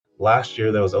last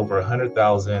year there was over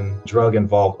 100,000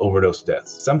 drug-involved overdose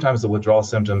deaths. Sometimes the withdrawal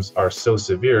symptoms are so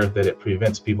severe that it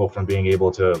prevents people from being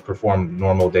able to perform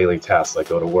normal daily tasks like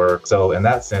go to work. So in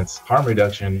that sense, harm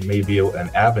reduction may be an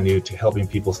avenue to helping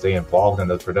people stay involved in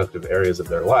the productive areas of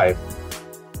their life.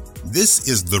 This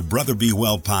is the Brother Be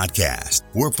Well podcast.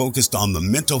 We're focused on the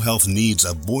mental health needs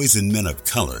of boys and men of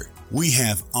color. We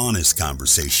have honest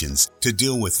conversations to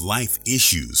deal with life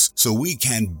issues so we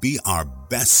can be our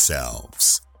best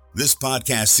selves. This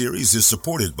podcast series is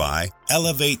supported by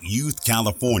Elevate Youth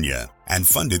California and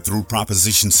funded through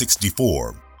Proposition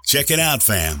 64. Check it out,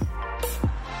 fam.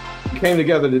 We came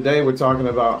together today. We're talking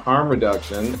about harm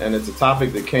reduction, and it's a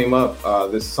topic that came up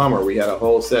this summer. We had a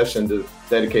whole session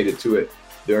dedicated to it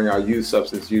during our Youth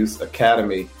Substance Use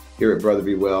Academy here at Brother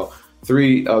Be Well.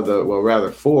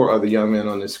 Four of the young men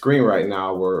on the screen right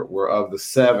now were of the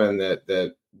 7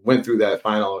 that went through that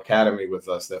final academy with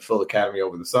us, that full academy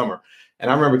over the summer. And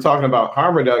I remember talking about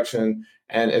harm reduction,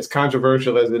 and as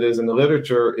controversial as it is in the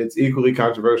literature, it's equally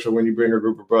controversial when you bring a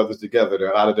group of brothers together. There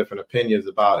are a lot of different opinions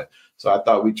about it. So I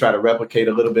thought we'd try to replicate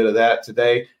a little bit of that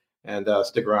today and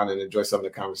stick around and enjoy some of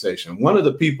the conversation. One of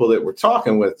the people that we're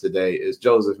talking with today is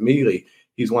Joseph Mealy.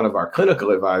 He's one of our clinical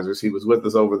advisors. He was with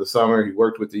us over the summer. He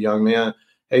worked with the young man.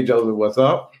 Hey, Joseph, what's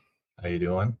up? How you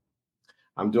doing?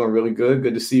 I'm doing really good.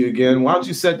 Good to see you again. Why don't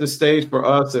you set the stage for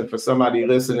us and for somebody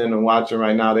listening and watching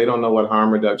right now? They don't know what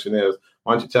harm reduction is.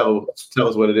 Why don't you tell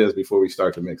us what it is before we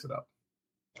start to mix it up?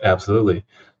 Absolutely.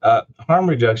 Harm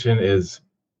reduction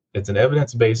it's an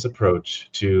evidence-based approach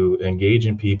to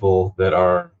engaging people that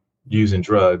are using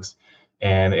drugs,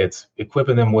 and it's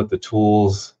equipping them with the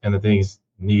tools and the things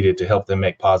needed to help them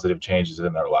make positive changes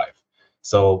in their life.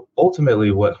 So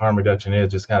ultimately what harm reduction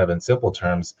is, just kind of in simple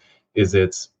terms, is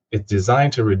it's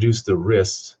designed to reduce the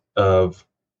risk of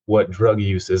what drug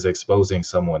use is exposing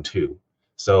someone to.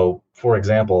 So for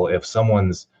example, if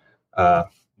someone's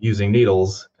using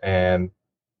needles and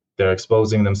they're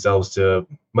exposing themselves to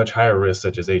much higher risks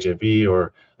such as HIV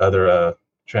or other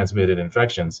transmitted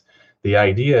infections, the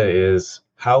idea is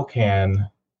how can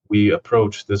we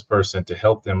approach this person to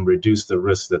help them reduce the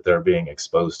risks that they're being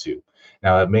exposed to.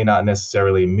 Now, it may not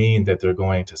necessarily mean that they're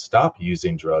going to stop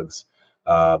using drugs,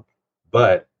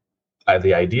 but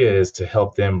the idea is to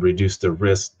help them reduce the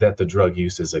risk that the drug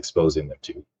use is exposing them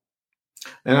to.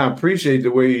 And I appreciate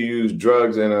the way you use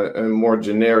drugs in a more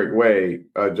generic way,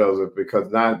 Joseph,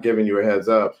 because not giving you a heads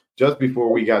up. Just before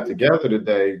we got together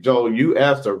today, Joel, you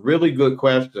asked a really good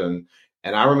question.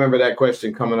 And I remember that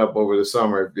question coming up over the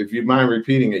summer. If you mind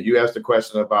repeating it, you asked a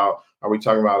question about, are we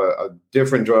talking about a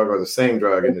different drug or the same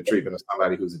drug in the treatment of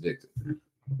somebody who's addicted?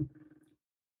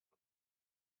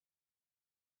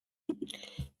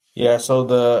 Yeah, so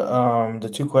the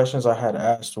 2 questions I had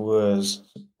asked was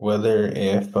whether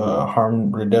if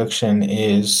harm reduction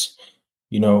is,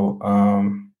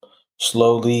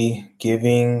 slowly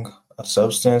giving a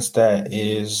substance that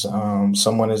is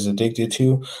someone is addicted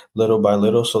to little by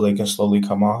little so they can slowly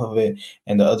come off of it.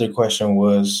 And the other question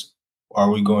was,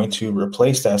 are we going to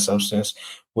replace that substance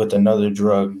with another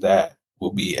drug that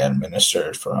will be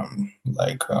administered from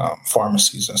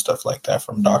pharmacies and stuff like that,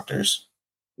 from doctors?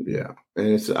 Yeah.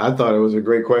 And I thought it was a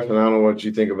great question. I don't know what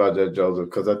you think about that, Joseph,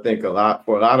 because I think for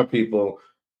a lot of people,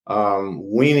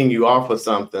 weaning you off of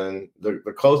something,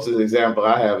 the closest example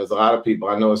I have is a lot of people,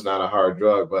 I know it's not a hard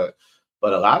drug, but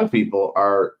a lot of people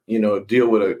are, deal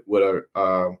with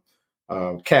a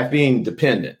caffeine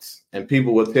dependence, and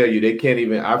people will tell you they can't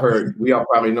even, I've heard, we all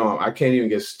probably know them, I can't even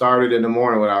get started in the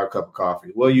morning without a cup of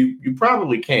coffee. Well, you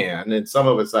probably can, and some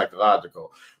of it's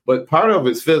psychological, but part of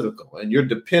it's physical, and you're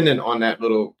dependent on that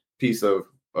little piece of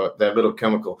that little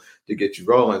chemical to get you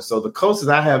rolling. So the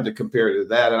closest I have to compare it to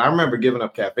that, and I remember giving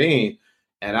up caffeine,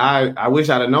 and I wish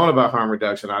I'd have known about harm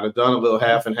reduction. I'd have done a little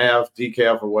half and half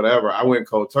decaf or whatever. I went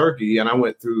cold turkey, and I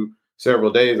went through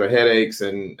several days of headaches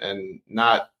and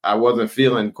I wasn't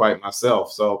feeling quite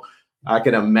myself. So I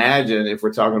can imagine if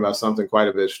we're talking about something quite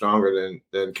a bit stronger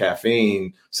than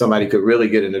caffeine, somebody could really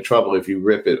get into trouble if you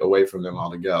rip it away from them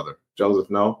altogether. Joseph,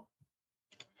 no?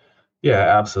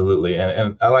 Yeah, absolutely.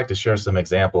 And I like to share some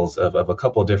examples of a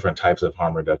couple of different types of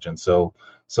harm reduction. So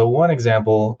one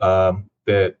example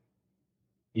that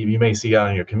you may see out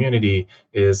in your community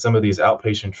is some of these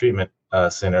outpatient treatment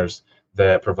centers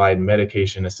that provide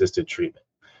medication-assisted treatment.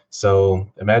 So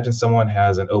imagine someone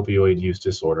has an opioid use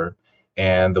disorder,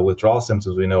 and the withdrawal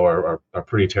symptoms we know are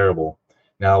pretty terrible.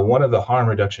 Now, one of the harm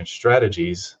reduction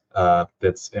strategies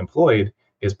that's employed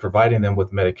is providing them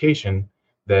with medication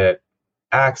that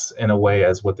acts in a way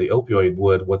as what the opioid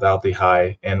would without the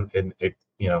high, and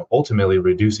ultimately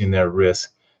reducing their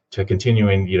risk to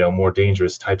continuing more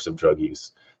dangerous types of drug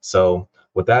use. So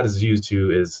What that is used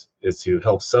to is to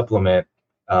help supplement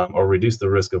or reduce the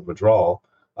risk of withdrawal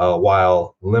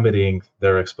while limiting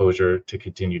their exposure to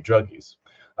continued drug use.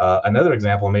 Another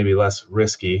example, maybe less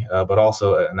risky, but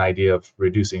also an idea of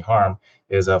reducing harm,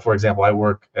 is, for example, I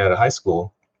work at a high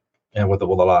school and with a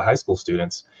lot of high school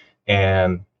students,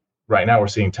 and right now we're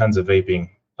seeing tons of vaping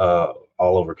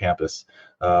all over campus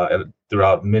and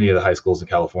throughout many of the high schools in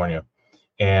California.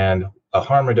 And a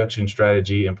harm reduction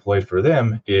strategy employed for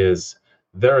them is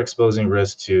they're exposing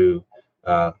risk to,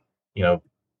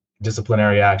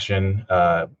 disciplinary action,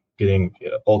 getting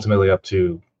ultimately up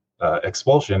to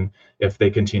expulsion if they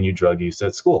continue drug use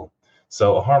at school.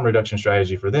 So a harm reduction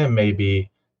strategy for them may be,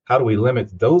 how do we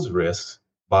limit those risks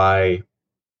by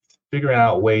figuring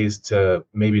out ways to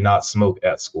maybe not smoke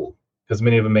at school? Because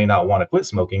many of them may not want to quit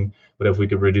smoking, but if we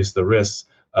could reduce the risks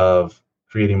of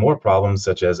creating more problems,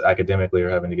 such as academically or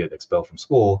having to get expelled from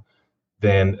school,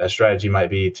 then a strategy might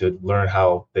be to learn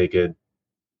how they could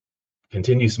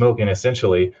continue smoking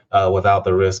essentially without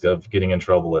the risk of getting in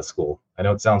trouble at school. I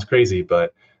know it sounds crazy,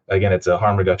 but again, it's a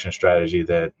harm reduction strategy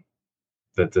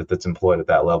that's employed at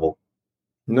that level.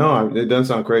 No, it doesn't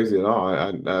sound crazy at all.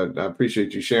 I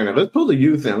appreciate you sharing it. Let's pull the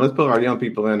youth in. Let's pull our young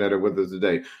people in that are with us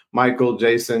today. Michael,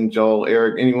 Jayson, Joel,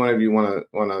 Erick. Any one of you want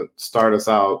to start us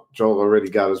out? Joel already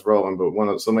got us rolling,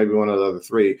 but so maybe one of the other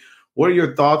three. What are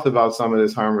your thoughts about some of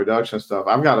this harm reduction stuff?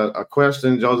 I've got a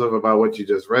question, Joseph, about what you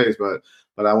just raised, but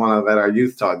I want to let our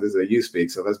youth talk. This is a youth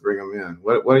speak, so let's bring them in.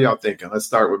 What are y'all thinking? Let's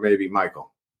start with maybe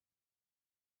Michael.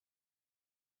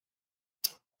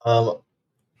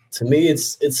 To me,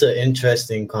 it's an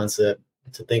interesting concept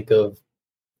to think of,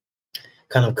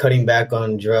 kind of cutting back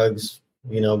on drugs,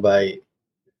 by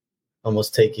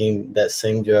almost taking that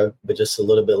same drug, but just a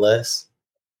little bit less.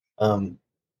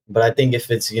 But I think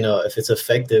if it's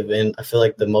effective, and I feel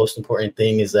like the most important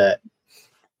thing is that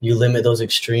you limit those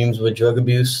extremes with drug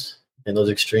abuse, and those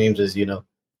extremes is,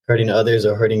 hurting others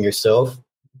or hurting yourself.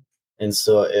 And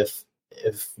so if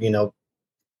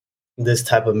this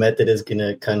type of method is going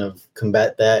to kind of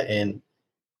combat that and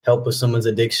help with someone's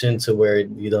addiction to where,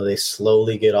 they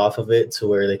slowly get off of it to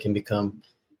where they can become,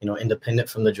 independent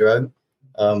from the drug.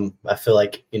 I feel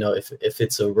like, if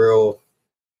it's a real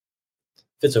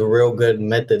good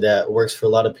method that works for a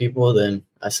lot of people, then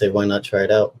I say, why not try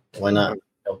it out? Why not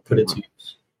put it to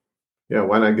use? Yeah,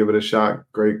 why not give it a shot?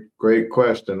 Great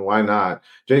question. Why not?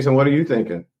 Jayson, what are you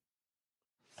thinking?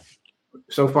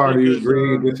 So far, do you agree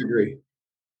or disagree?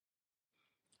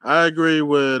 I agree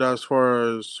with as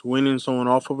far as weaning someone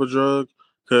off of a drug,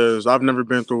 because I've never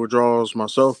been through withdrawals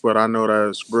myself, but I know that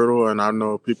it's brutal, and I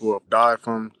know people have died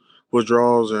from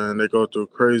withdrawals, and they go through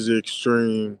crazy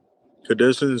extreme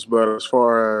conditions. But as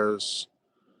far as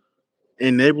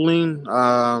enabling,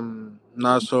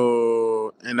 not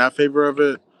so in that favor of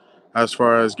it. As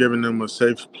far as giving them a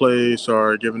safe place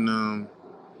or giving them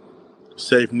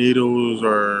safe needles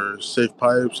or safe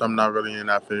pipes, I'm not really in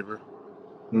that favor.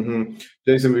 Mm-hmm.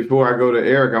 Jayson, before I go to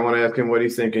Erick, I want to ask him what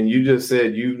he's thinking. You just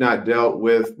said you've not dealt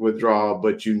with withdrawal,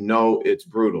 but you know it's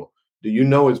brutal. Do you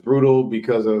know it's brutal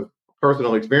because of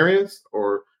personal experience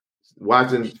or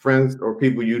watching friends or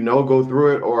people go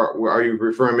through it? Or are you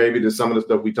referring maybe to some of the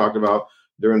stuff we talked about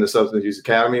during the Substance Use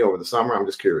Academy over the summer? I'm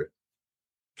just curious.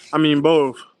 I mean,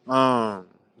 both.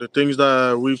 The things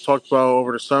that we've talked about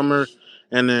over the summer,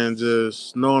 and then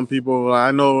just knowing people.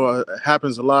 I know it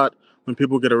happens a lot when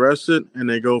people get arrested and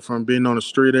they go from being on the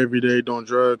street every day doing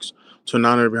drugs to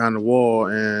now they're behind the wall,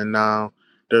 and now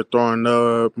they're throwing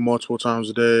up multiple times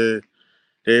a day.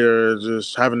 They're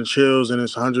just having the chills, and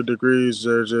it's 100 degrees.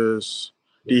 They're just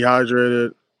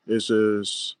dehydrated. It's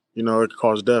just, it could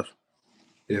cause death.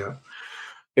 Yeah.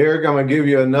 Erick, I'm going to give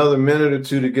you another minute or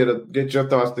two to get your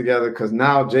thoughts together, because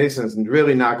now Jayson's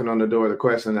really knocking on the door of the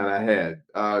question that I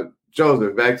had.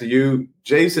 Joseph, back to you.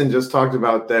 Jayson just talked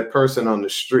about that person on the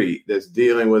street that's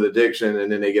dealing with addiction,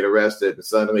 and then they get arrested, and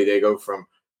suddenly they go from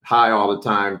high all the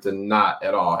time to not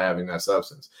at all having that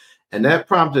substance. And that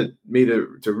prompted me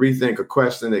to rethink a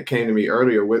question that came to me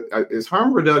earlier. Is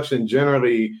harm reduction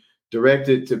generally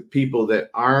directed to people that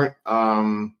aren't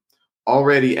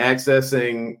already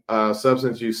accessing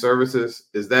substance use services?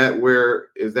 Is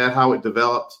that how it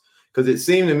developed? Because it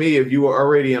seemed to me if you were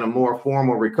already in a more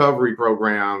formal recovery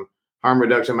program, harm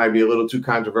reduction might be a little too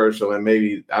controversial, and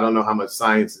maybe I don't know how much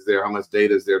science is there, how much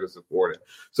data is there to support it.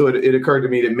 So it occurred to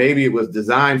me that maybe it was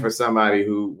designed for somebody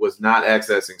who was not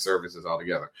accessing services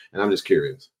altogether. And I'm just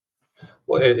curious.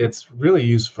 Well, it's really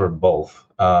used for both.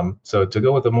 So to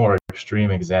go with a more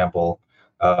extreme example,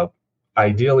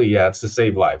 ideally, it's to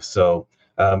save lives. So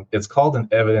it's called an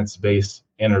evidence-based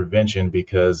intervention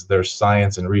because there's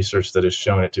science and research that has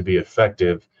shown it to be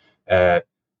effective at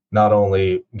not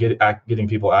only getting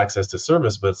people access to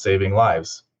service, but saving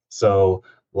lives. So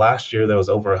last year, there was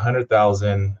over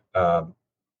 100,000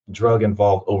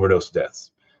 drug-involved overdose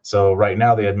deaths. So right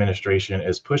now, the administration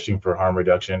is pushing for harm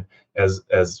reduction as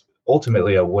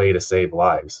ultimately a way to save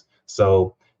lives.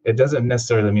 So it doesn't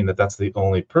necessarily mean that that's the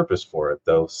only purpose for it,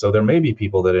 though. So there may be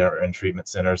people that are in treatment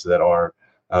centers that are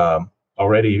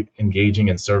already engaging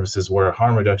in services where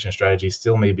harm reduction strategies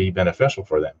still may be beneficial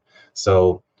for them.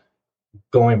 So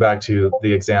going back to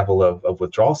the example of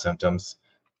withdrawal symptoms,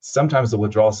 sometimes the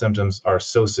withdrawal symptoms are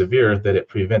so severe that it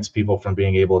prevents people from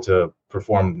being able to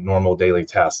perform normal daily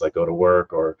tasks like go to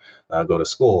work or go to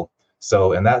school.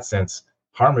 So in that sense,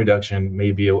 harm reduction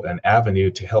may be an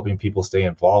avenue to helping people stay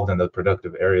involved in the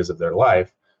productive areas of their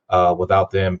life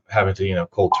without them having to,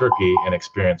 cold turkey and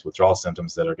experience withdrawal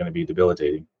symptoms that are going to be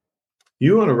debilitating.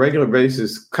 You on a regular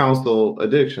basis counsel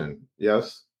addiction,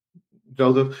 yes,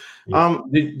 Joseph? Yes.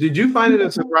 Did you find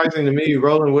it surprising to me,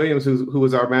 Roland Williams, who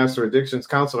was our master addictions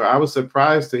counselor? I was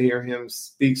surprised to hear him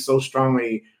speak so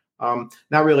strongly,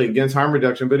 not really against harm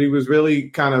reduction, but he was really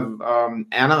kind of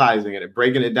analyzing it and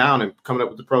breaking it down and coming up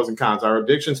with the pros and cons. Our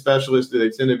addiction specialists, do they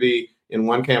tend to be in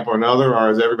one camp or another, or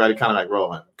is everybody kind of like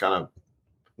Roland, kind of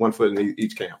one foot in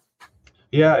each camp?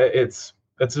 Yeah, it's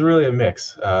really a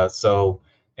mix.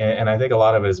 And I think a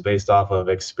lot of it is based off of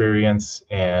experience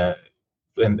and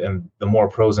the more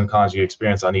pros and cons you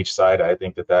experience on each side. I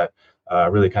think that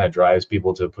really kind of drives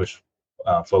people to push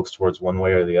folks towards one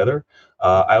way or the other.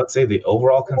 I would say the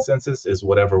overall consensus is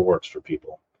whatever works for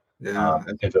people. Yeah.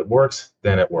 If it works,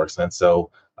 then it works. And so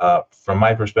from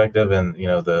my perspective and,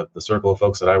 the circle of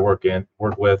folks that I work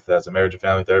with as a marriage and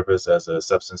family therapist, as a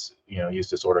substance, use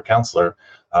disorder counselor,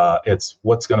 it's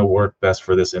what's going to work best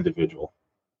for this individual.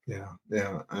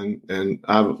 Yeah. And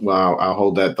I'll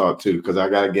hold that thought too, because I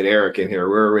got to get Erick in here.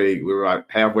 We're like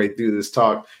halfway through this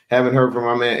talk. Haven't heard from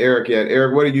my man Erick yet.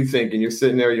 Erick, what are you thinking? You're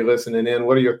sitting there, you're listening in.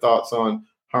 What are your thoughts on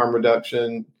harm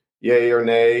reduction? Yay or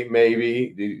nay,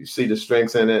 maybe? Do you see the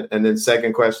strengths in it? And then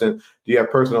second question, do you have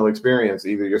personal experience,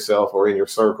 either yourself or in your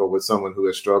circle, with someone who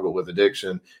has struggled with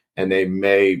addiction and they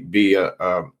may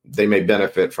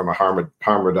benefit from a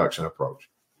harm reduction approach?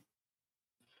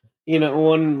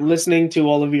 When listening to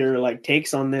all of your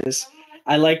takes on this,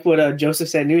 I like what Joseph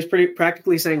said. And he was pretty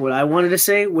practically saying what I wanted to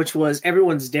say, which was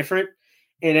everyone's different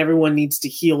and everyone needs to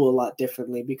heal a lot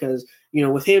differently because,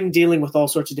 with him dealing with all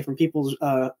sorts of different people,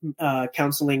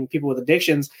 counseling people with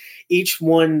addictions, each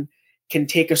one can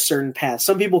take a certain path.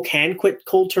 Some people can quit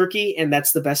cold turkey and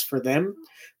that's the best for them.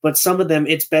 But some of them,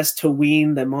 it's best to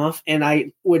wean them off.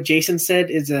 And what Jayson said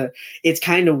is it's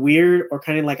kind of weird, or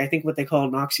kind of like, I think what they call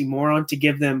an oxymoron, to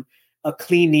give them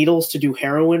clean needles to do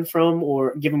heroin from,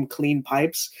 or give them clean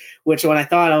pipes, which when I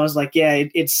thought, I was like, yeah,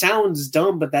 it sounds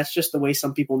dumb, but that's just the way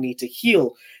some people need to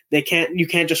heal. You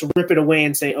can't just rip it away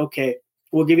and say, okay,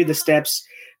 we'll give you the steps.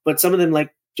 But some of them,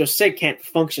 like just say, can't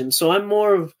function. So I'm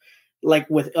more of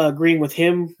with agreeing with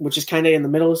him, which is kind of in the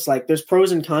middle. It's like there's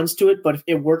pros and cons to it, but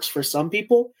it works for some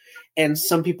people and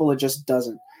some people it just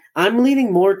doesn't. I'm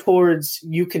leaning more towards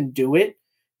you can do it,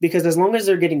 because as long as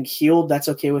they're getting healed, that's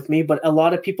okay with me. But a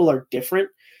lot of people are different.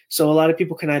 So a lot of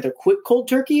people can either quit cold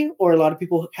turkey, or a lot of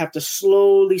people have to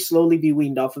slowly be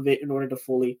weaned off of it in order to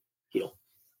fully heal.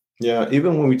 Yeah,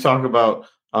 even when we talk about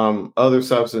other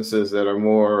substances that are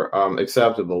more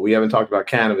acceptable. We haven't talked about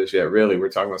cannabis yet, really. We're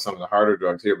talking about some of the harder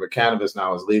drugs here, but cannabis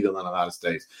now is legal in a lot of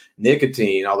states.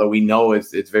 Nicotine, although we know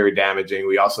it's very damaging,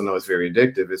 we also know it's very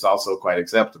addictive. It's also quite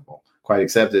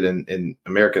accepted in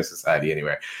American society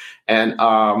anyway. And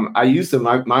I used to,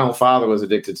 my own father was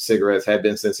addicted to cigarettes, had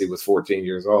been since he was 14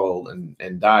 years old,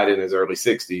 and died in his early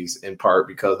 60s, in part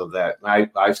because of that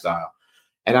lifestyle.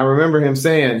 And I remember him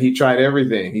saying he tried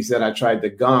everything. He said, I tried the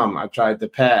gum, I tried the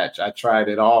patch, I tried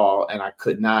it all, and I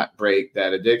could not break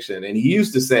that addiction. And he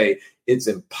used to say it's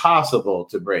impossible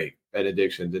to break an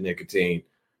addiction to nicotine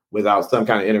without some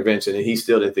kind of intervention. And he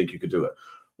still didn't think you could do it.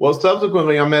 Well,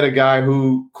 subsequently, I met a guy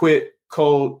who quit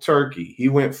cold turkey. He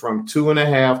went from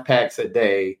 2.5 packs a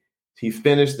day. He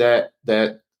finished that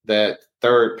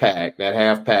third pack, that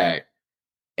half pack,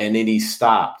 and then he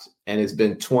stopped. And it's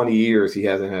been 20 years. He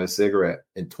hasn't had a cigarette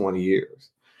in 20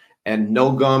 years. And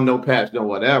no gum, no patch, no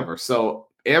whatever. So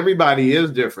everybody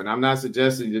is different. I'm not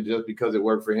suggesting that just because it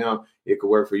worked for him, it could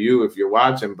work for you if you're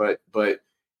watching. But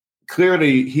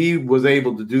clearly he was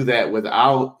able to do that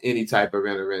without any type of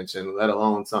intervention, let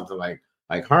alone something like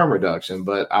harm reduction.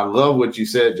 But I love what you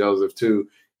said, Joseph, too.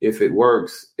 If it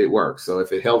works, it works. So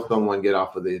if it helps someone get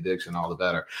off of the addiction, all the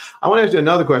better. I want to ask you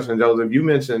another question, Joseph. You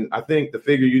mentioned, I think the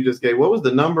figure you just gave, what was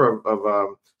the number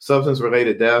of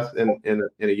substance-related deaths in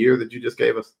a year that you just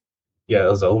gave us? Yeah, it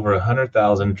was over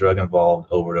 100,000 drug-involved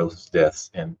overdose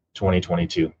deaths in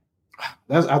 2022.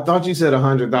 I thought you said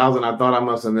 100,000. I thought I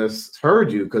must have misheard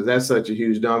you because that's such a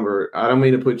huge number. I don't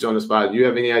mean to put you on the spot. Do you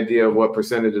have any idea of what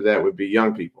percentage of that would be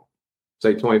young people,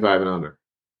 say 25 and under?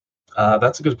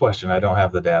 That's a good question. I don't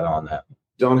have the data on that.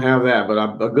 Don't have that, but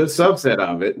a good subset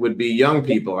of it would be young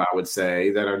people, I would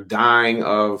say, that are dying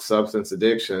of substance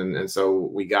addiction. And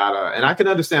so and I can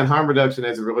understand harm reduction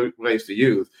as it relates to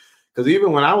youth, because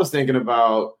even when I was thinking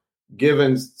about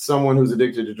giving someone who's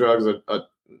addicted to drugs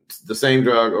the same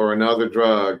drug or another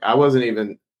drug, I wasn't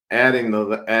even adding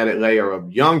the added layer of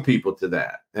young people to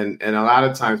that. And a lot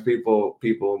of times people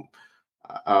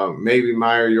maybe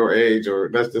your age, or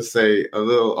let's just say a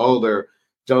little older,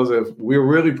 Joseph, we're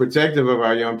really protective of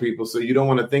our young people. So you don't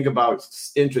want to think about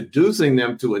introducing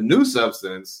them to a new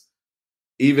substance,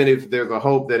 even if there's a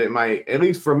hope that it might, at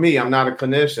least for me, I'm not a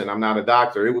clinician, I'm not a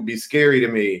doctor. It would be scary to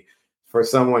me for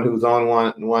someone who's on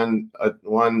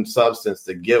one substance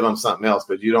to give them something else,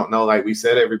 but you don't know, like we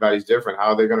said, everybody's different. How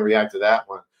are they going to react to that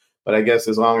one? But I guess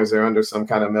as long as they're under some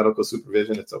kind of medical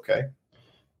supervision, it's okay.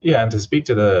 Yeah, and to speak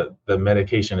to the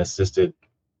medication-assisted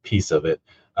piece of it,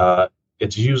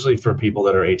 it's usually for people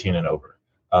that are 18 and over.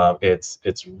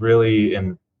 It's really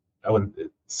in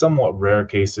somewhat rare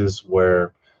cases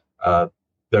where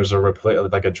there's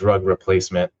a drug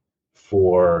replacement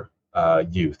for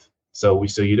youth. So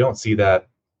you don't see that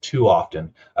too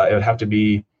often. It would have to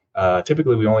be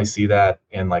typically we only see that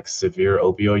in like severe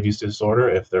opioid use disorder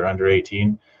if they're under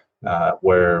 18,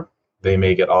 where they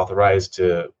may get authorized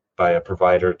by a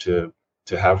provider to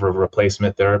have a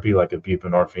replacement therapy like a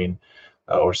buprenorphine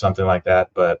or something like that.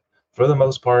 But for the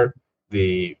most part,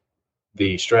 the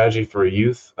strategy for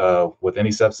youth with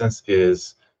any substance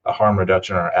is a harm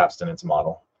reduction or abstinence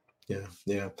model.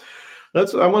 Yeah.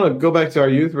 I want to go back to our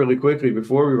youth really quickly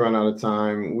before we run out of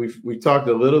time. We talked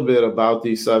a little bit about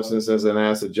these substances and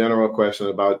asked a general question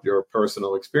about your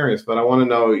personal experience, but I want to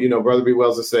know, Brother Be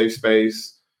Well's a safe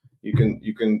space. You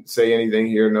can say anything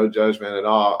here, no judgment at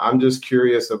all. I'm just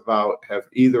curious about, have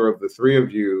either of the three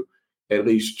of you at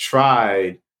least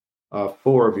tried,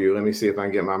 four of you, let me see if I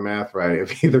can get my math right.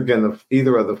 If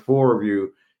either of the four of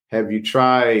you, have you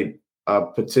tried a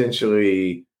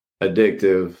potentially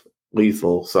addictive,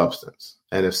 lethal substance?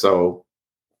 And if so,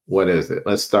 what is it?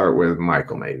 Let's start with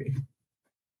Michael, maybe.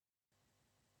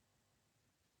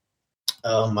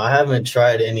 I haven't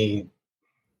tried any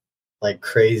like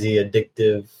crazy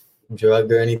addictive drug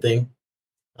or anything.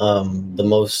 The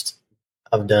most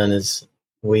I've done is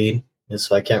weed, and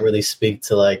so I can't really speak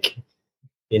to like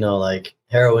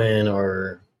heroin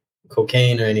or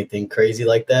cocaine or anything crazy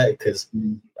like that, because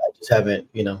I just haven't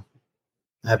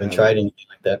tried anything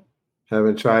like that.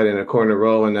 Haven't tried it, according to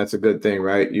Roland, that's a good thing,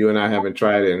 right? You and I haven't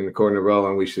tried it, and according to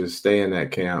Roland, we should stay in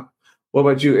that camp. What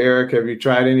about you, Eric? Have you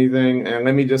tried anything? And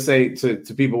let me just say to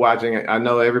people watching, I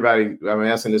know everybody I'm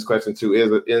asking this question to is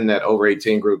in that over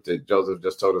 18 group that Joseph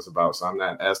just told us about, so I'm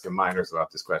not asking minors about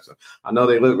this question. I know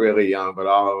they look really young, but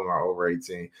all of them are over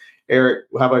 18. Eric,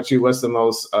 how about you? What's the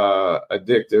most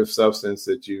addictive substance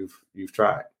that you've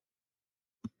tried?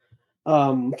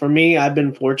 For me, I've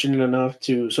been fortunate enough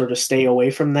to sort of stay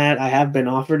away from that. I have been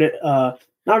offered it,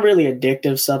 not really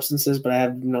addictive substances, but I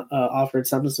have offered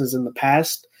substances in the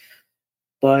past.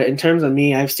 But in terms of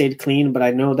me, I've stayed clean, but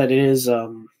I know that it is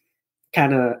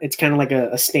kind of like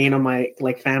a stain on my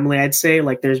family, I'd say.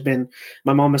 Like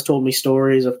my mom has told me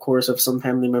stories, of course, of some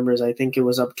family members. I think it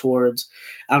was up towards,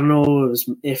 I don't know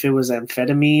if it was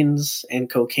amphetamines and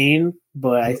cocaine,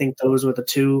 but I think those were the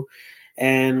two.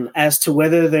 And as to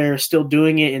whether they're still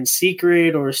doing it in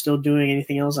secret or still doing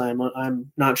anything else,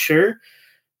 I'm not sure.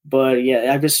 But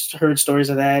yeah, I've just heard stories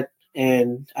of that,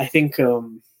 and I think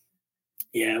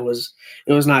it was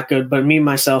not good. But me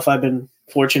myself, I've been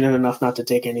fortunate enough not to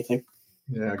take anything.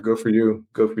 Yeah, good for you.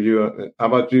 Good for you. How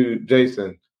about you,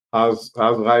 Jayson? How's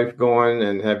life going?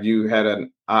 And have you had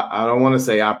I don't want to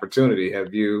say opportunity.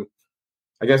 Have you?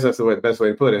 I guess that's the best way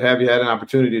to put it. Have you had an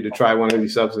opportunity to try one of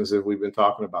these substances we've been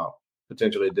talking about?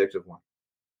 Potentially addictive one?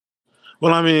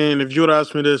 Well, I mean, if you would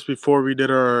asked me this before we did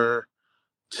our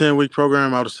 10-week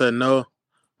program, I would have said no.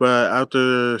 But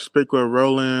after speaking with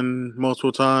Roland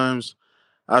multiple times,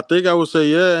 I think I would say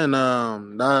yeah. And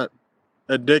not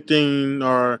addicting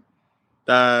or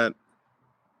that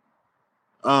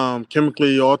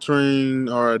chemically altering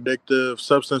or addictive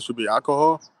substance would be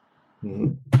alcohol.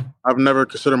 Mm-hmm. I've never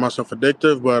considered myself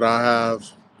addictive, but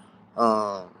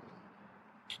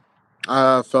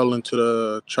I fell into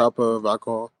the trap of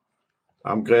alcohol.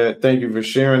 I'm glad. Thank you for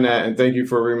sharing that. And thank you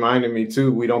for reminding me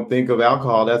too. We don't think of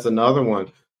alcohol. That's another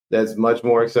one that's much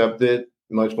more accepted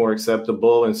much more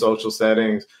acceptable in social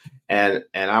settings. And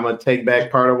I'm going to take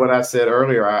back part of what I said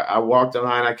earlier. I walked the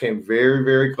line. I came very,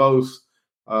 very close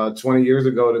 20 years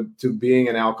ago to being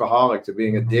an alcoholic, to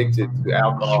being addicted to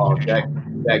alcohol. Jack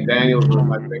Daniels was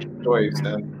my second choice.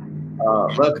 And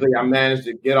luckily, I managed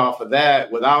to get off of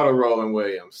that without a Roland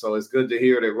Williams. So it's good to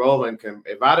hear that Roland can,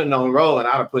 if I'd have known Roland,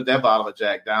 I'd have put that bottle of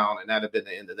Jack down, and that'd have been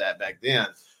the end of that back then.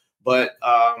 But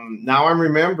now I'm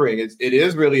remembering it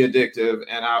is really addictive.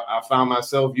 And I found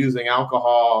myself using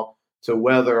alcohol to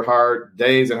weather hard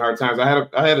days and hard times.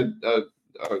 I had a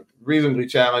reasonably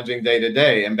challenging day to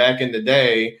day. And back in the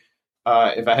day,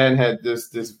 if I hadn't had this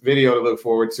video to look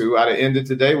forward to, I'd have ended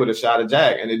today with a shot of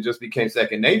Jack, and it just became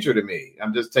second nature to me.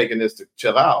 I'm just taking this to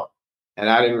chill out. And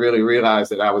I didn't really realize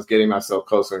that I was getting myself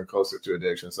closer and closer to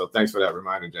addiction. So thanks for that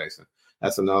reminder, Jayson.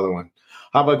 That's another one.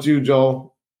 How about you,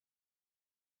 Joel?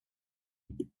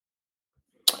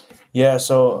 Yeah,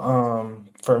 so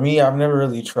for me, I've never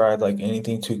really tried like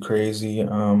anything too crazy.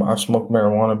 I've smoked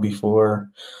marijuana before.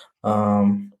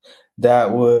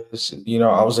 That was,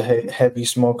 I was a heavy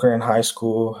smoker in high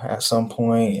school at some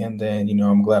point, and then,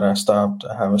 I'm glad I stopped.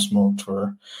 I haven't smoked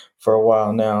for a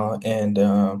while now, and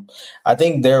I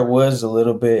think there was a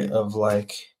little bit of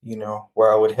like,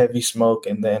 where I would heavy smoke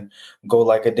and then go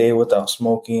like a day without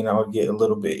smoking. I would get a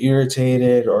little bit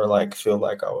irritated or like feel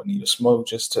like I would need to smoke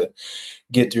just to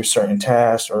get through certain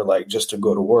tasks or like just to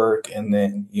go to work, and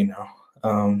then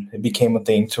it became a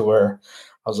thing to where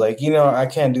I was like, I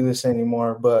can't do this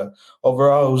anymore. But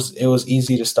overall, it was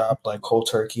easy to stop like cold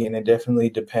turkey, and it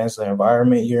definitely depends on the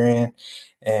environment you're in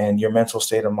and your mental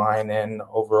state of mind and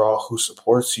overall who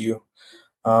supports you.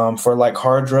 For like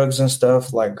hard drugs and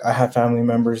stuff, like I have family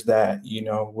members that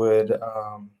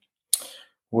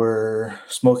were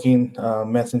smoking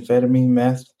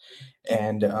meth,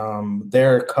 and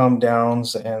their come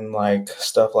downs and like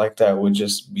stuff like that would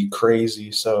just be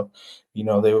crazy. So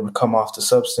they would come off the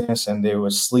substance and they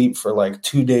would sleep for like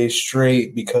 2 days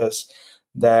straight because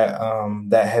that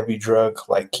heavy drug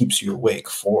like keeps you awake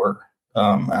for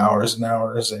hours and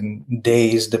hours and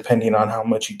days, depending on how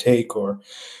much you take or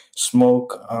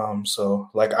smoke. So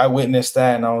like I witnessed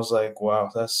that and I was like,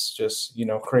 wow, that's just,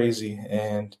 crazy.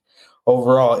 And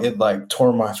overall it like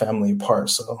tore my family apart.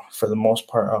 So for the most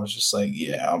part, I was just like,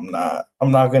 yeah, I'm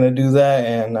not going to do that.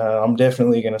 And I'm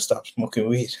definitely going to stop smoking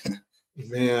weed.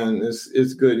 Man,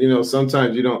 it's good.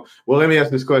 Sometimes you don't. Well, let me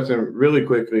ask this question really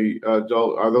quickly,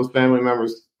 Joel. Are those family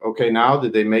members okay now?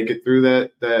 Did they make it through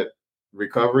that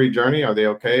recovery journey? Are they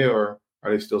okay, or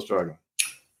are they still struggling?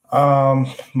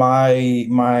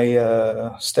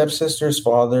 My stepsister's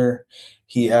father,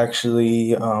 he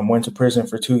actually went to prison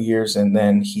for 2 years, and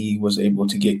then he was able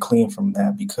to get clean from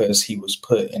that because he was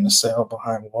put in a cell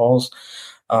behind walls.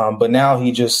 But now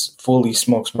he just fully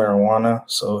smokes marijuana,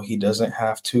 so he doesn't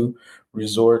have to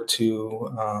resort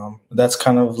to that's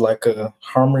kind of like a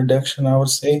harm reduction, I would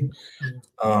say.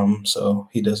 So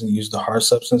he doesn't use the hard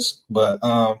substance. But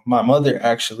my mother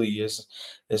actually is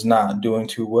not doing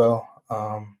too well.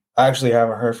 I actually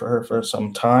haven't heard from her for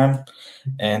some time,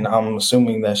 and I'm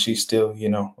assuming that she's still,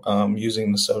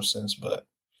 using the substance. But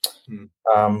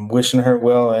I'm wishing her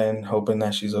well and hoping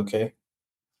that she's okay.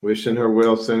 Wishing her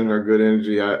well, sending her good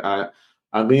energy.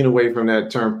 I lean away from that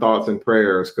term thoughts and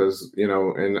prayers because, in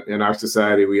our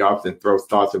society, we often throw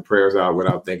thoughts and prayers out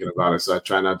without thinking about it. So I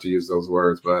try not to use those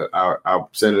words, but I'll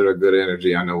send her good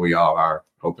energy. I know we all are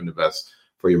hoping the best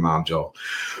for your mom, Joel.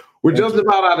 We're just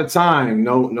about out of time.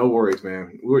 No worries,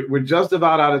 man. We're just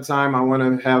about out of time. I want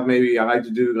to have I like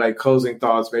to do like closing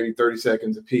thoughts, maybe 30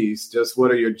 seconds a piece. Just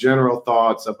what are your general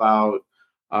thoughts about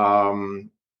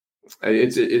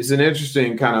it's an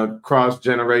interesting kind of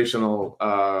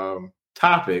cross-generational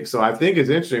topic. So I think it's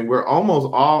interesting. We're almost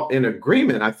all in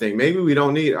agreement. I think maybe we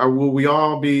don't need, or will we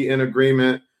all be in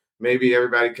agreement? Maybe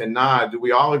everybody can nod. Do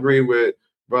we all agree with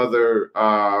brother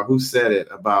who said it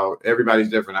about everybody's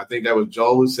different? I think that was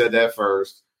Joel who said that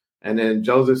first. And then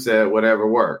Joseph said, whatever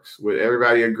works. Would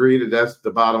everybody agree that that's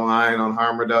the bottom line on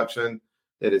harm reduction,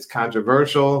 that it's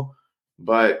controversial?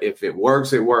 But if it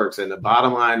works, it works. And the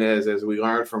bottom line is, as we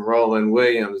learned from Roland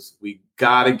Williams, we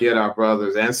got to get our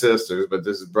brothers and sisters, but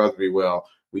this is Brother Be Well,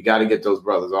 we got to get those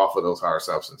brothers off of those hard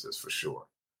substances for sure.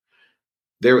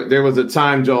 There was a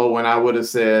time, Joel, when I would have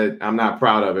said, I'm not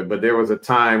proud of it, but there was a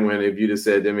time when if you'd have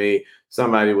said to me,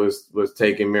 somebody was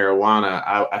taking marijuana,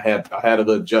 I had a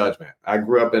little judgment. I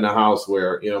grew up in a house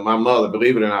where, my mother,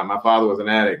 believe it or not, my father was an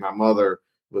addict. My mother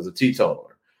was a teetotaler.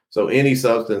 So any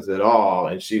substance at all,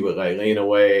 and she would like lean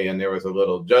away, and there was a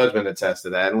little judgment attached to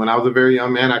that. And when I was a very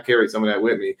young man, I carried some of that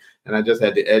with me, and I just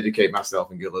had to educate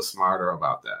myself and get a little smarter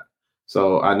about that.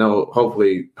 So I know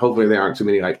hopefully there aren't too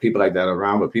many like people like that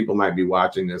around, but people might be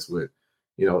watching this with,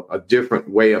 a different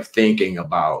way of thinking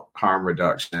about harm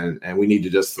reduction. And we need to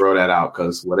just throw that out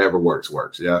because whatever works.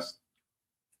 Yes.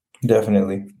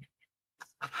 Definitely.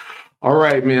 All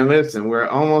right, man. Listen, we're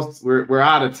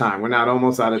out of time. We're not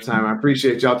almost out of time. I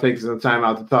appreciate y'all taking some time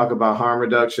out to talk about harm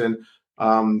reduction.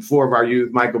 4 of our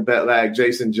youth, Michael Betlach,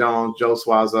 Jayson Jones, Joe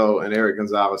Swazo, and Erick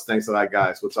Gonzales. Thanks a lot,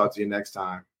 guys. We'll talk to you next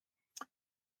time.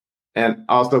 And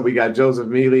also, we got Joseph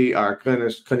Mealy, our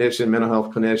clinician, mental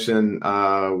health clinician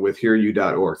with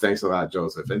HearYou.org. Thanks a lot,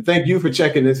 Joseph. And thank you for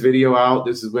checking this video out.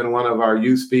 This has been one in our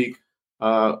Youth Speak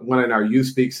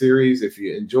series. If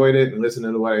you enjoyed it and listened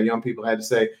to what our young people had to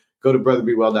say, go to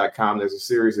brotherbewell.com. There's a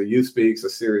series of Youth Speaks, a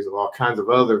series of all kinds of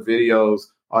other videos,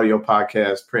 audio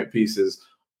podcasts, print pieces,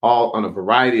 all on a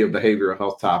variety of behavioral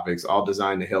health topics, all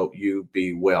designed to help you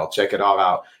be well. Check it all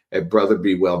out at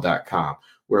brotherbewell.com.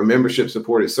 We're a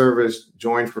membership-supported service.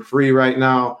 Join for free right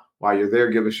now. While you're there,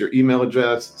 give us your email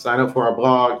address, sign up for our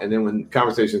blog, and then when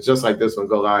conversations just like this one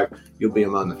go live, you'll be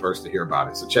among the first to hear about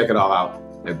it. So check it all out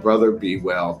at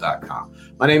brotherbewell.com.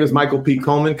 My name is Michael P.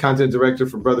 Coleman, Content Director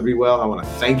for Brother Be Well. I want to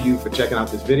thank you for checking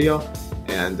out this video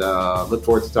and look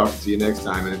forward to talking to you next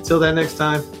time. And until that next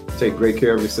time, take great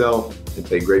care of yourself and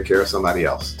take great care of somebody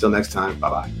else. Till next time,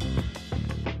 bye-bye.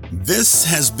 This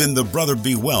has been the Brother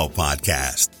Be Well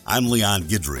podcast. I'm Leon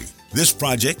Guidry. This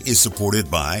project is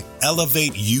supported by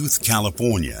Elevate Youth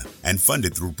California and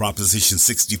funded through Proposition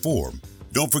 64.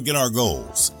 Don't forget our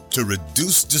goals: to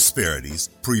reduce disparities,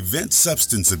 prevent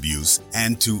substance abuse,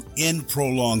 and to end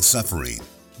prolonged suffering.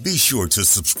 Be sure to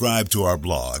subscribe to our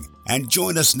blog and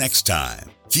join us next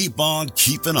time. Keep on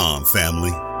keeping on,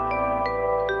 family.